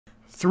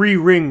3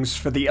 rings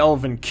for the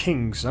elven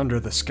kings under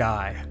the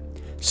sky.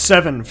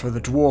 7 for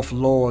the dwarf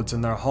lords in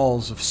their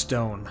halls of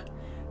stone.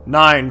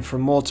 9 for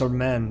mortal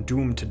men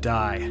doomed to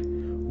die.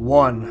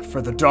 1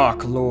 for the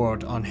Dark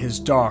Lord on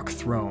his dark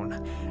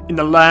throne, in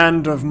the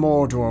land of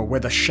Mordor where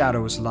the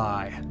shadows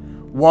lie.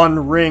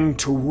 1 ring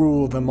to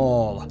rule them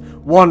all,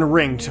 1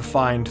 ring to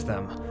find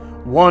them.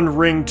 1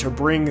 ring to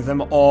bring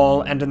them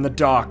all and in the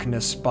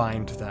darkness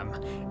bind them,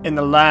 in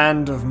the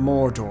land of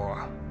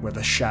Mordor where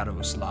the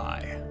shadows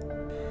lie.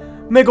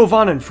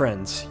 Megalvan and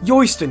friends,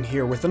 Yoiston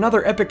here with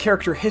another epic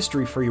character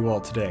history for you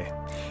all today.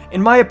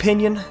 In my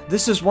opinion,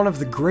 this is one of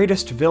the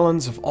greatest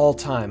villains of all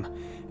time,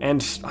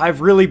 and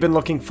I've really been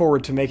looking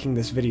forward to making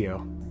this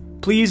video.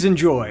 Please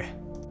enjoy.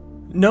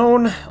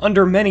 Known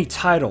under many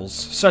titles,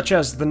 such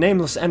as the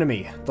Nameless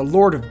Enemy, the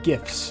Lord of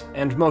Gifts,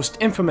 and most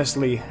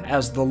infamously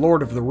as the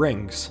Lord of the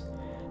Rings,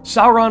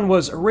 Sauron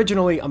was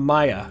originally a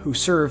Maya who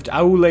served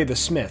Aule the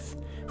Smith,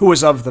 who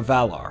was of the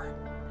Valar.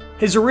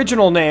 His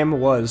original name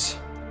was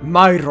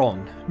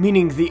Mairon,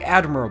 meaning the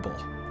Admirable.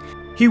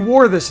 He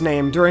wore this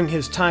name during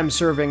his time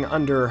serving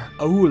under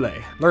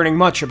Aule, learning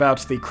much about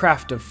the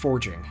craft of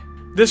forging.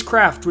 This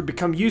craft would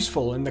become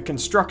useful in the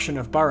construction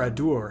of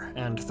Barad-Dur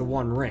and the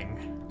One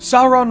Ring.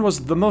 Sauron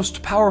was the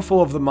most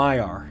powerful of the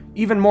Maiar,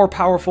 even more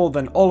powerful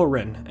than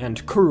Olorin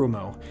and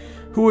Kurumo,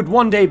 who would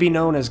one day be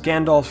known as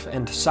Gandalf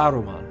and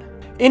Saruman.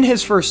 In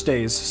his first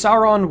days,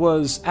 Sauron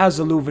was as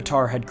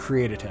Iluvatar had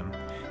created him,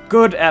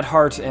 good at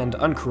heart and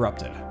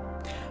uncorrupted.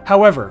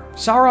 However,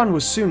 Sauron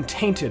was soon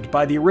tainted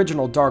by the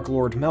original Dark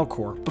Lord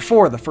Melkor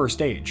before the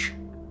First Age.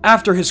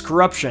 After his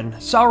corruption,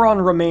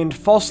 Sauron remained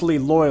falsely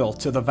loyal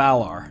to the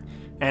Valar,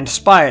 and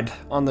spied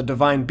on the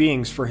divine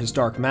beings for his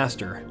Dark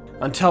Master,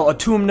 until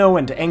Utumno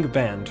and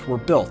Angband were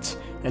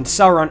built, and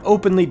Sauron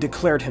openly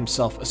declared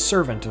himself a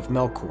servant of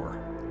Melkor.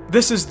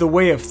 This is the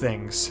way of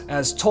things,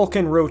 as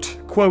Tolkien wrote,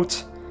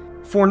 quote,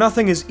 "For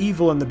nothing is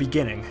evil in the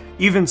beginning,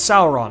 even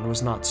Sauron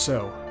was not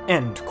so,"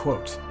 end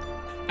quote.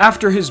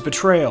 After his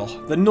betrayal,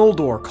 the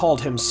Noldor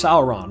called him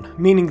Sauron,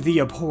 meaning the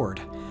abhorred,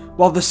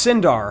 while the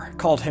Sindar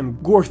called him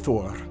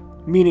Gorthor,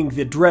 meaning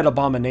the dread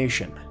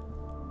abomination.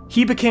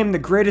 He became the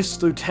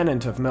greatest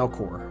lieutenant of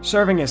Melkor,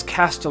 serving as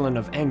Castellan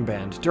of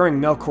Angband during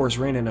Melkor's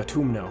reign in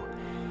Utumno,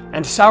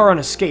 and Sauron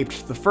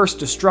escaped the first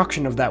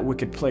destruction of that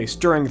wicked place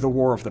during the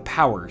War of the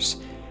Powers,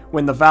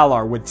 when the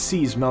Valar would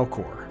seize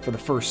Melkor for the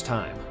first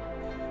time.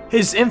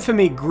 His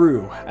infamy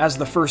grew as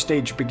the First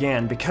Age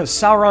began because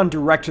Sauron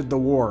directed the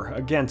war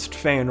against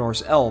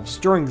Feanor's elves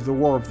during the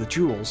War of the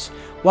Jewels,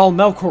 while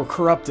Melkor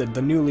corrupted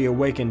the newly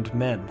awakened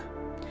men.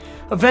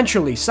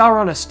 Eventually,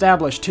 Sauron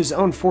established his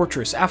own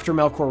fortress after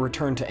Melkor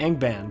returned to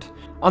Angband,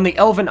 on the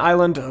elven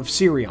island of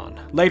Sirion,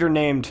 later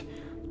named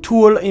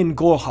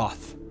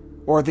Tuol-in-Golhath,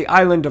 or the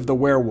Island of the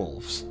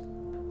Werewolves.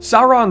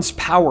 Sauron's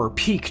power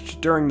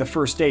peaked during the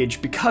First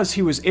Age because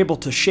he was able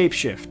to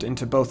shapeshift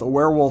into both a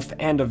werewolf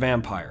and a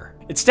vampire.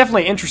 It's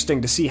definitely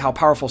interesting to see how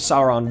powerful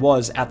Sauron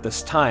was at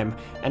this time,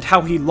 and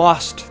how he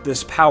lost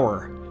this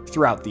power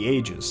throughout the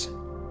ages.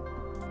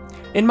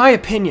 In my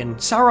opinion,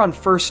 Sauron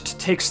first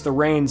takes the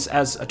reins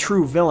as a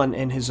true villain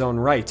in his own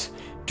right,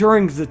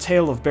 during the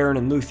Tale of Beren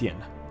and Luthien.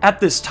 At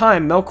this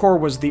time, Melkor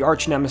was the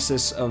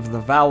arch-nemesis of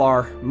the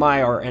Valar,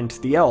 Maiar, and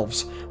the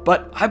Elves,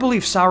 but I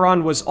believe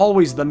Sauron was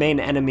always the main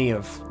enemy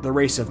of the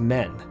race of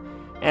men,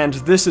 and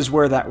this is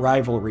where that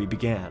rivalry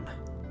began.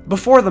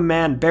 Before the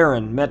man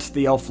Beren met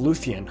the elf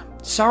Luthien,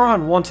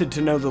 Sauron wanted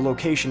to know the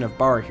location of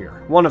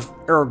Barahir, one of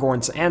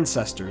Aragorn's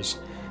ancestors,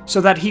 so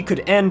that he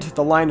could end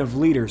the line of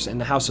leaders in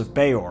the House of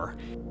Beor,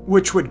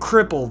 which would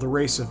cripple the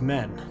race of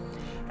men.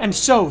 And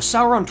so,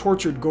 Sauron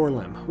tortured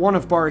Gorlim, one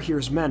of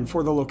Barahir's men,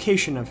 for the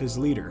location of his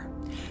leader.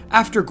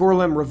 After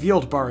Gorlim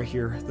revealed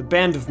Barahir, the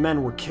band of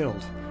men were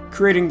killed,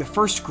 creating the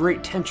first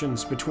great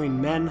tensions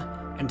between men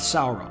and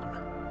Sauron.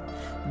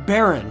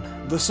 Beren,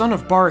 the son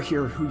of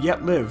Barahir who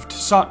yet lived,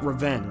 sought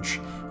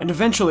revenge, and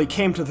eventually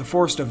came to the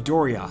forest of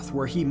Doriath,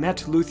 where he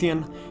met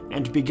Luthien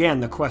and began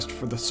the quest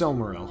for the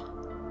Silmaril.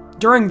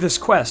 During this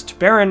quest,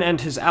 Beren and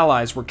his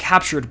allies were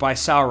captured by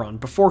Sauron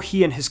before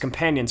he and his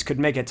companions could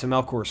make it to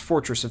Melkor's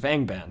fortress of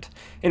Angband,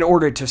 in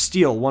order to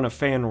steal one of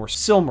Feanor's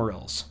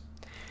Silmarils.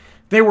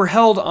 They were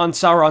held on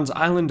Sauron's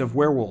Island of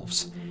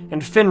Werewolves,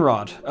 and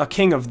Finrod, a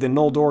king of the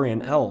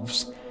Noldorian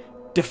elves,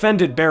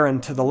 defended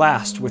Beren to the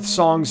last with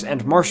songs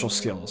and martial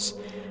skills,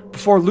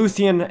 before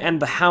Luthien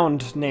and the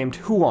hound named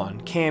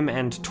Huan came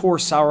and tore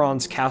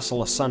Sauron's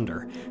castle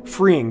asunder,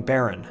 freeing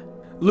Beren.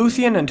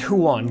 Luthien and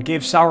Huan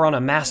gave Sauron a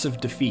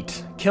massive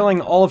defeat, killing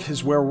all of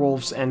his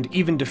werewolves and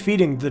even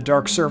defeating the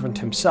Dark Servant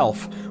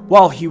himself,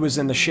 while he was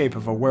in the shape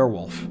of a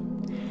werewolf.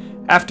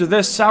 After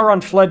this,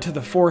 Sauron fled to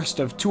the forest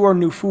of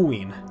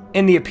Tuor-Nufuin,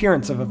 in the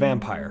appearance of a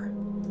vampire.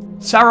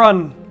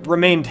 Sauron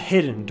remained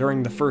hidden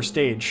during the First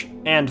Age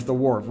and the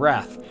War of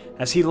Wrath,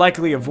 as he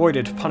likely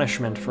avoided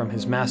punishment from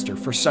his master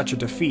for such a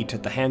defeat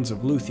at the hands of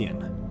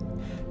Luthien.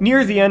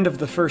 Near the end of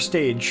the First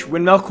Age,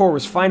 when Melkor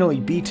was finally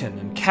beaten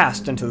and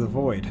cast into the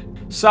void,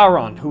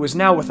 Sauron, who was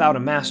now without a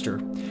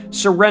master,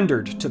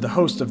 surrendered to the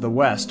host of the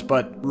West,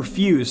 but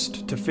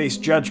refused to face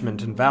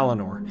judgment in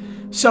Valinor,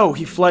 So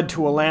he fled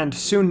to a land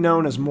soon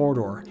known as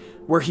Mordor,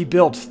 where he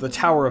built the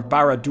Tower of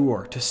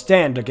Barad-Dur to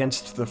stand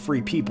against the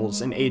free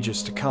peoples in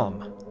ages to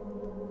come.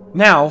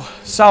 Now,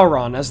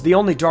 Sauron, as the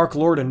only Dark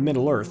Lord in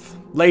Middle-earth,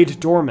 laid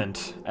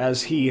dormant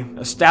as he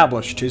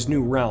established his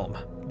new realm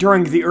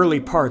during the early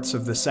parts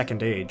of the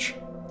Second Age.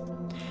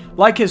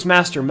 Like his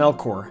master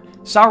Melkor,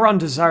 Sauron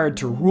desired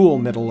to rule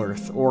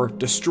Middle-earth, or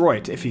destroy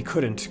it if he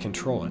couldn't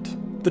control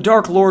it. The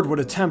Dark Lord would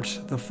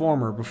attempt the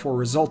former before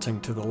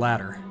resulting to the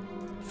latter.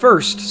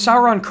 First,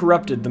 Sauron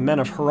corrupted the men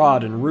of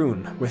Harad and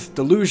Rhûn with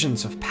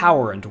delusions of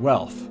power and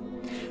wealth.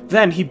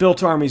 Then he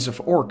built armies of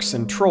orcs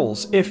and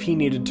trolls if he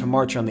needed to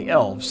march on the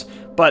elves,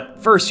 but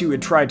first he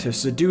would try to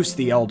seduce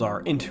the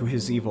Eldar into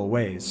his evil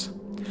ways.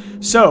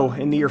 So,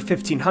 in the year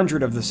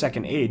 1500 of the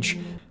Second Age,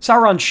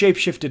 Sauron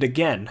shapeshifted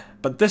again,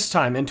 but this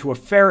time into a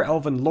fair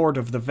elven lord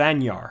of the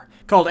Vanyar,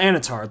 called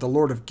Annatar, the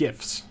Lord of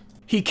Gifts.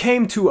 He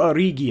came to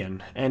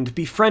Eregion and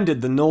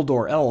befriended the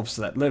Noldor elves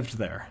that lived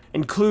there,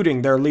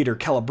 including their leader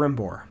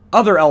Celebrimbor.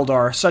 Other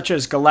Eldar, such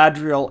as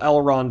Galadriel,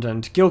 Elrond,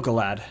 and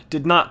Gil-galad,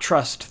 did not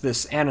trust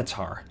this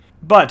Annatar,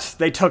 but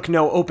they took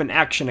no open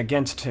action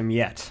against him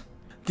yet.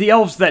 The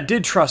elves that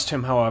did trust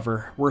him,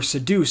 however, were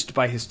seduced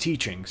by his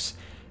teachings,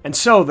 and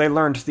so they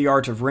learned the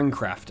art of ring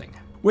crafting.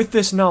 With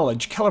this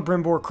knowledge,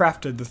 Celebrimbor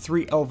crafted the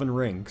 3 elven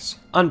rings,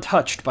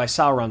 untouched by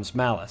Sauron's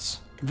malice.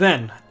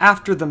 Then,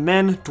 after the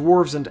men,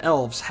 dwarves, and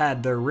elves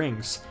had their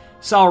rings,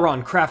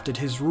 Sauron crafted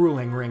his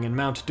ruling ring in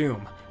Mount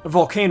Doom, a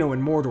volcano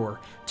in Mordor,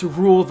 to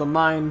rule the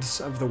minds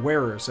of the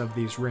wearers of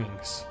these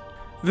rings.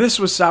 This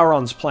was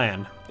Sauron's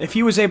plan. If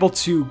he was able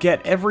to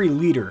get every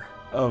leader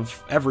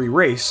of every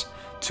race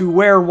to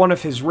wear one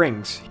of his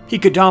rings, he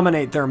could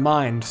dominate their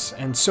minds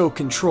and so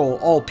control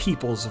all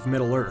peoples of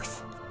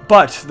Middle-earth.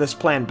 But this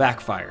plan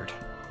backfired.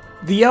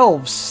 The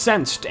elves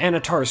sensed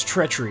Annatar's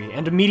treachery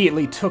and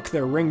immediately took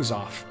their rings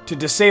off to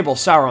disable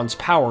Sauron's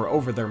power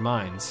over their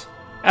minds.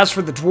 As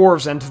for the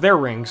dwarves and their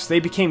rings, they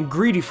became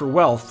greedy for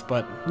wealth,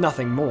 but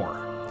nothing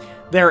more.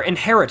 Their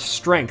inherent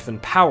strength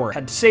and power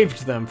had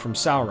saved them from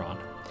Sauron.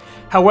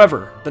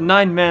 However, the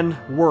 9 men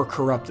were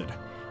corrupted,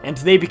 and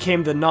they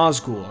became the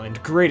Nazgûl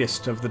and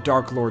greatest of the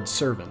Dark Lord's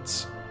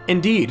servants.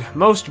 Indeed,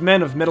 most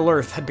men of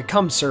Middle-earth had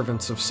become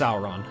servants of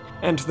Sauron,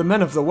 and the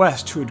men of the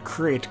West who would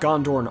create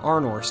Gondor and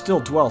Arnor still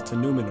dwelt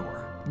in Númenor.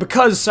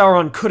 Because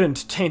Sauron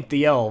couldn't taint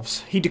the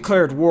elves, he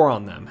declared war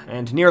on them,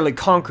 and nearly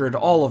conquered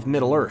all of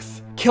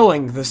Middle-earth,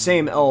 killing the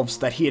same elves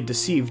that he had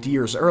deceived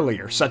years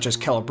earlier, such as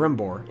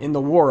Celebrimbor, in the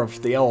War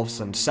of the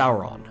Elves and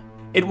Sauron.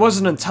 It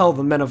wasn't until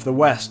the men of the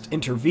West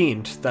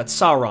intervened that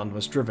Sauron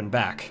was driven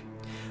back.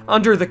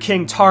 Under the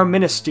King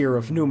Tar-Minastir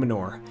of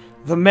Númenor,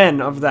 the men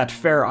of that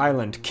fair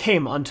island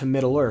came unto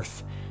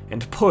Middle-earth,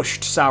 and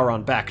pushed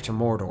Sauron back to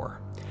Mordor.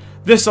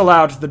 This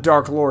allowed the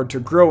Dark Lord to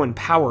grow in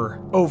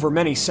power over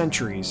many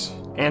centuries,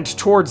 and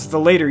towards the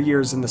later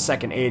years in the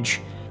Second Age,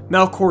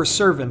 Melkor's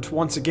servant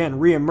once again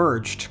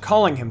re-emerged,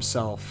 calling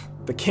himself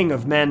the King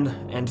of Men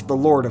and the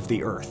Lord of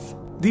the Earth.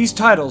 These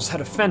titles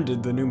had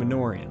offended the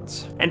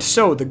Númenorians, and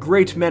so the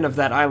great men of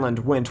that island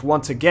went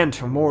once again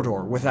to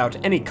Mordor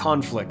without any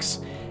conflicts,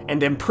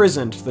 and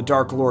imprisoned the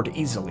Dark Lord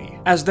easily,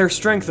 as their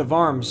strength of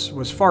arms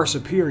was far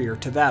superior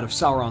to that of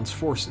Sauron's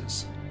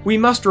forces. We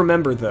must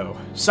remember, though,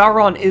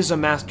 Sauron is a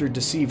master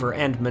deceiver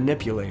and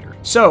manipulator,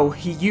 so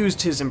he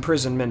used his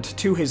imprisonment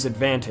to his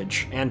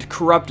advantage and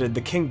corrupted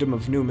the kingdom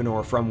of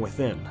Númenor from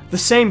within. The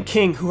same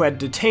king who had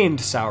detained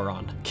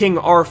Sauron, King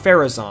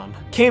Ar-Pharazôn,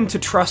 came to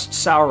trust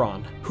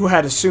Sauron, who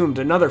had assumed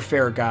another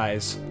fair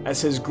guise as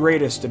his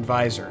greatest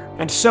advisor,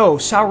 and so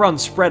Sauron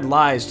spread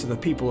lies to the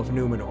people of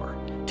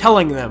Númenor,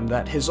 telling them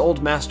that his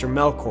old master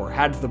Melkor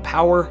had the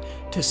power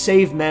to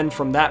save men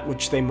from that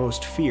which they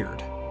most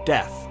feared,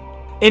 death.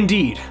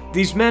 Indeed,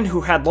 these men who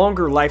had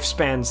longer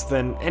lifespans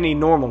than any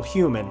normal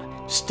human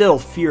still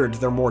feared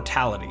their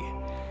mortality.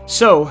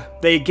 So,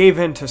 they gave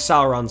in to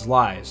Sauron's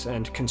lies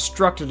and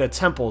constructed a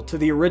temple to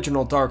the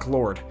original Dark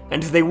Lord,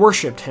 and they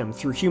worshipped him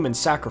through human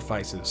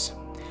sacrifices.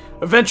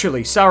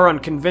 Eventually,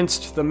 Sauron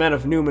convinced the men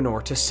of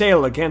Númenor to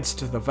sail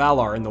against the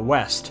Valar in the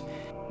west,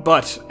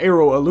 but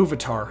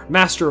Ero-Ilúvatar,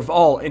 Master of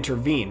All,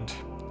 intervened,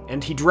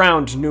 and he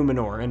drowned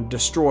Númenor and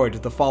destroyed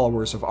the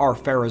followers of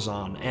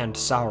Ar-Pharazôn and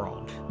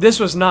Sauron.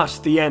 This was not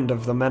the end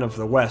of the Men of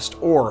the West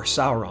or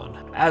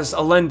Sauron, as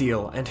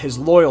Elendil and his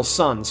loyal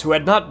sons, who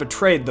had not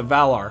betrayed the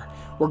Valar,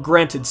 were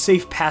granted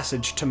safe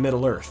passage to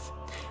Middle-earth,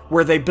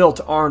 where they built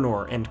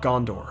Arnor and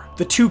Gondor,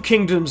 the 2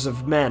 kingdoms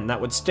of men that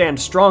would stand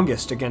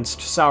strongest against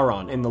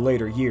Sauron in the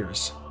later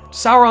years.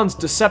 Sauron's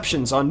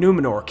deceptions on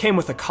Númenor came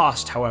with a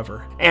cost,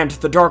 however, and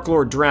the Dark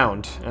Lord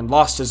drowned and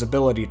lost his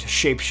ability to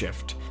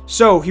shapeshift,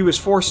 so he was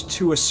forced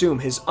to assume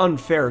his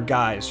unfair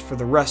guise for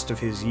the rest of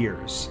his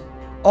years.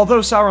 Although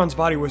Sauron's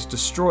body was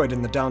destroyed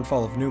in the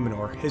downfall of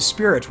Númenor, his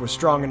spirit was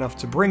strong enough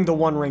to bring the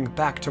One Ring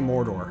back to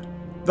Mordor.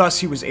 Thus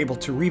he was able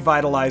to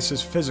revitalize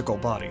his physical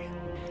body.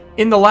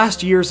 In the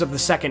last years of the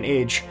Second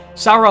Age,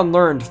 Sauron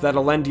learned that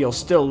Elendil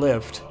still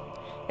lived,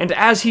 and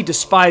as he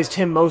despised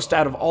him most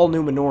out of all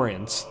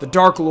Númenorians, the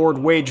Dark Lord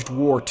waged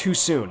war too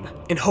soon,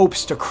 in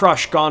hopes to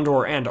crush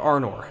Gondor and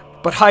Arnor.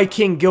 But High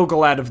King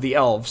Gil-galad of the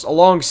Elves,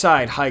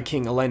 alongside High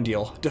King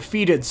Elendil,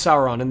 defeated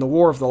Sauron in the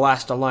War of the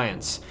Last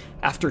Alliance,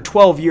 after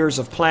 12 years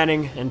of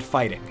planning and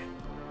fighting.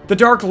 The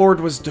Dark Lord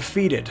was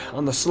defeated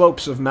on the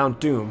slopes of Mount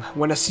Doom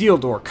when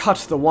Isildur cut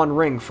the One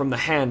Ring from the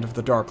hand of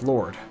the Dark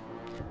Lord.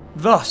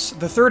 Thus,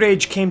 the Third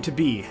Age came to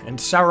be, and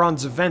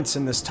Sauron's events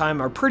in this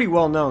time are pretty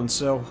well known,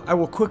 so I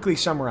will quickly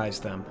summarize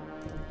them.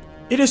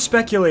 It is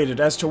speculated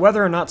as to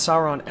whether or not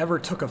Sauron ever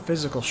took a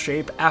physical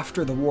shape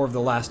after the War of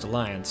the Last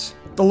Alliance.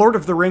 The Lord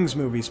of the Rings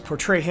movies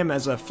portray him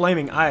as a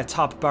flaming eye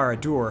atop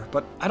Barad-Dur,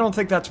 but I don't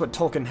think that's what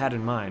Tolkien had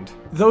in mind.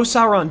 Though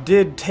Sauron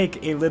did take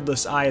a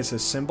lidless eye as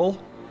his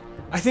symbol,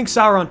 I think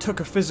Sauron took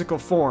a physical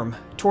form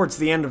towards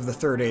the end of the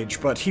Third Age,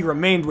 but he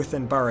remained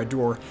within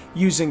Barad-Dur,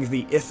 using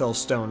the Ithil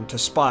Stone to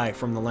spy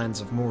from the lands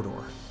of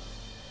Mordor.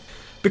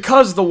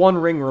 Because the One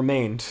Ring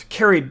remained,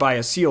 carried by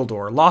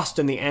Isildur, lost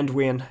in the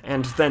Anduin,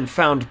 and then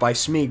found by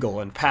Smeagol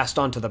and passed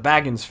on to the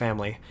Baggins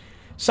family,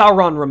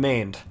 Sauron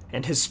remained,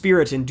 and his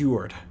spirit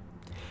endured.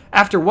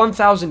 After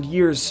 1,000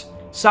 years,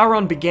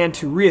 Sauron began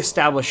to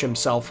re-establish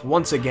himself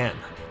once again.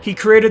 He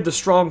created the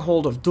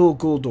stronghold of Dol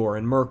Guldur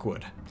in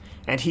Mirkwood,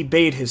 and he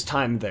bade his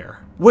time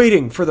there,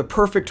 waiting for the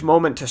perfect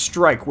moment to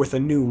strike with a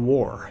new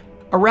war.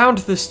 Around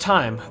this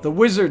time, the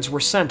wizards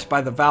were sent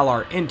by the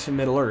Valar into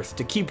Middle-earth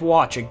to keep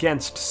watch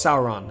against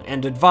Sauron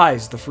and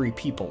advise the Free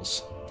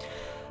Peoples.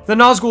 The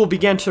Nazgul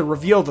began to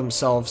reveal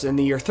themselves in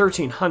the year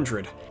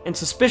 1300, and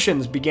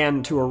suspicions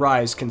began to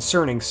arise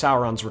concerning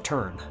Sauron's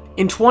return.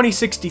 In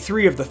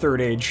 2063 of the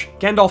Third Age,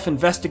 Gandalf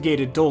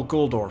investigated Dol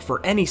Guldur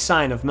for any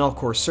sign of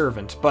Melkor's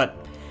servant, but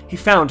he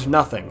found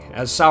nothing,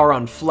 as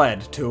Sauron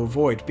fled to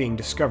avoid being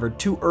discovered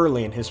too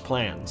early in his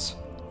plans.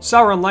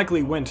 Sauron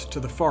likely went to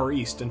the Far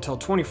East until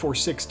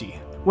 2460,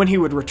 when he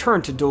would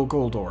return to Dol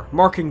Guldur,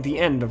 marking the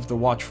end of the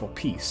Watchful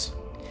Peace.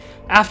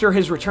 After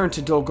his return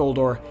to Dol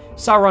Guldur,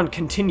 Sauron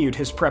continued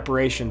his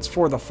preparations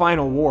for the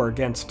final war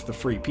against the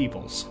Free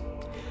Peoples.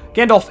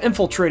 Gandalf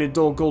infiltrated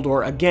Dol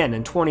Guldur again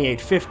in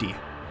 2850,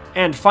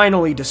 and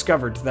finally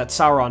discovered that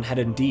Sauron had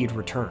indeed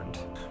returned.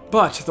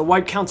 But the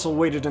White Council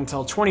waited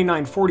until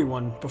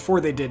 2941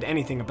 before they did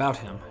anything about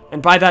him,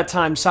 and by that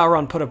time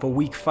Sauron put up a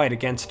weak fight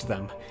against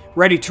them,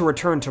 ready to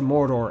return to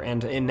Mordor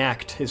and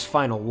enact his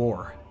final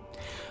war.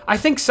 I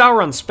think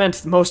Sauron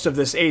spent most of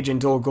this age in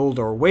Dol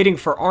Guldur waiting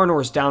for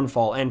Arnor's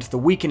downfall and the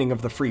weakening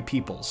of the Free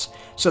Peoples,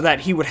 so that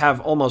he would have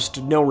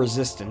almost no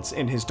resistance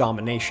in his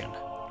domination.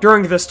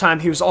 During this time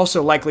he was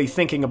also likely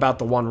thinking about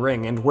the One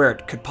Ring and where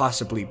it could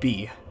possibly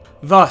be.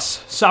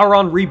 Thus,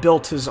 Sauron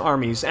rebuilt his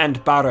armies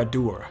and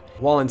Barad-Dur,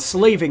 while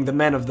enslaving the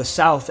men of the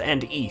south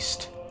and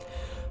east.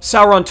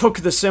 Sauron took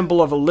the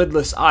symbol of a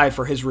lidless eye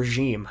for his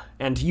regime,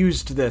 and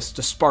used this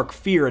to spark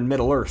fear in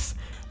Middle-earth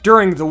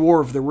during the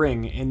War of the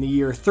Ring in the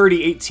year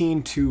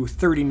 3018 to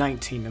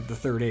 3019 of the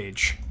Third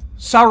Age.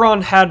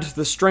 Sauron had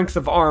the strength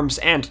of arms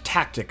and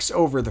tactics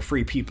over the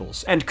Free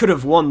Peoples, and could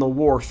have won the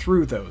war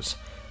through those,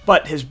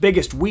 but his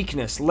biggest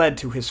weakness led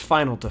to his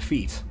final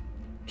defeat.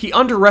 He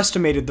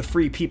underestimated the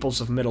Free Peoples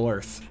of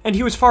Middle-earth, and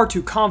he was far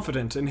too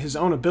confident in his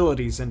own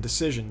abilities and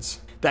decisions,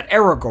 that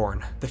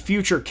Aragorn, the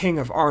future king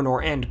of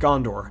Arnor and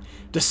Gondor,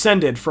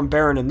 descended from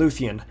Beren and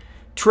Luthien,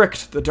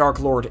 tricked the Dark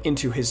Lord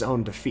into his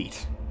own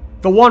defeat.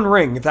 The One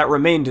Ring that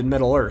remained in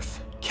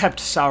Middle-earth kept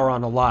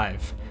Sauron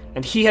alive,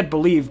 and he had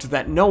believed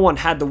that no one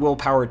had the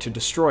willpower to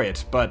destroy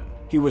it, but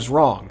he was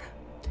wrong.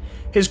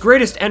 His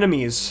greatest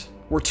enemies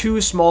were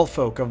two small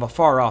folk of a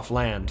far-off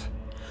land.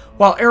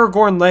 While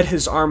Aragorn led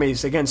his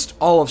armies against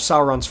all of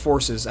Sauron's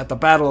forces at the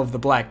Battle of the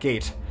Black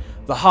Gate,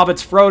 the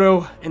hobbits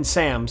Frodo and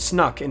Sam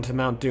snuck into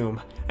Mount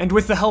Doom, and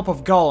with the help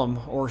of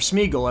Gollum, or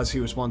Smeagol as he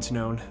was once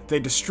known, they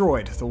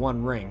destroyed the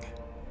One Ring.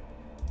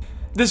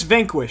 This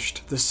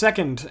vanquished the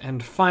second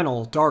and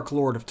final Dark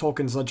Lord of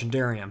Tolkien's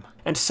legendarium,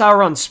 and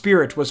Sauron's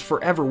spirit was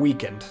forever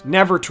weakened,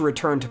 never to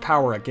return to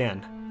power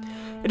again.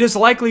 It is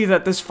likely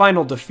that this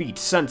final defeat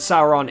sent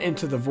Sauron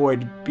into the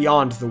void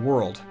beyond the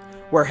world,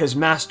 where his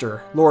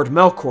master, Lord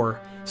Melkor,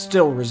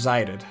 still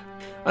resided.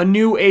 A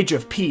new age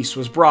of peace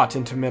was brought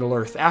into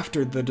Middle-earth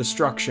after the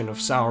destruction of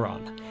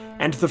Sauron,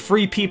 and the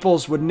Free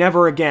Peoples would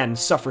never again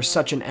suffer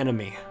such an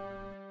enemy.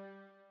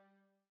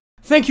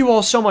 Thank you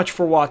all so much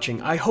for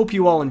watching. I hope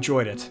you all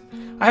enjoyed it.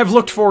 I have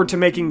looked forward to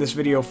making this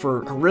video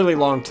for a really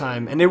long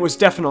time, and it was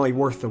definitely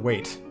worth the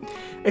wait.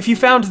 If you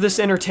found this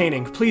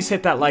entertaining, please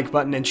hit that like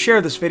button and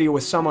share this video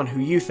with someone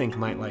who you think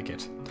might like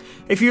it.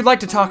 If you'd like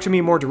to talk to me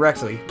more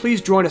directly,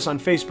 please join us on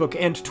Facebook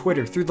and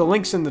Twitter through the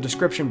links in the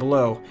description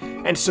below,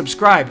 and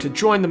subscribe to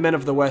join the Men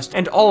of the West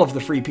and all of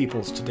the Free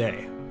Peoples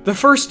today. The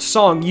first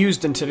song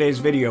used in today's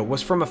video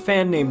was from a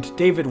fan named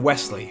David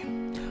Wesley.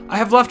 I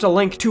have left a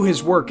link to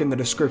his work in the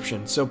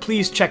description, so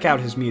please check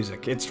out his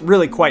music. It's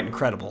really quite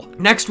incredible.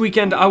 Next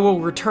weekend, I will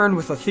return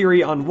with a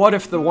theory on what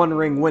if the One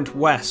Ring went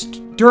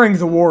west during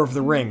the War of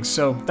the Rings,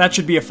 so that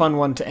should be a fun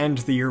one to end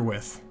the year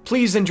with.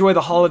 Please enjoy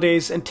the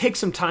holidays and take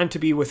some time to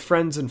be with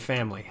friends and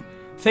family.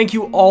 Thank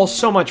you all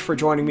so much for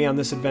joining me on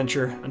this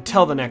adventure.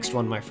 Until the next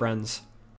one, my friends.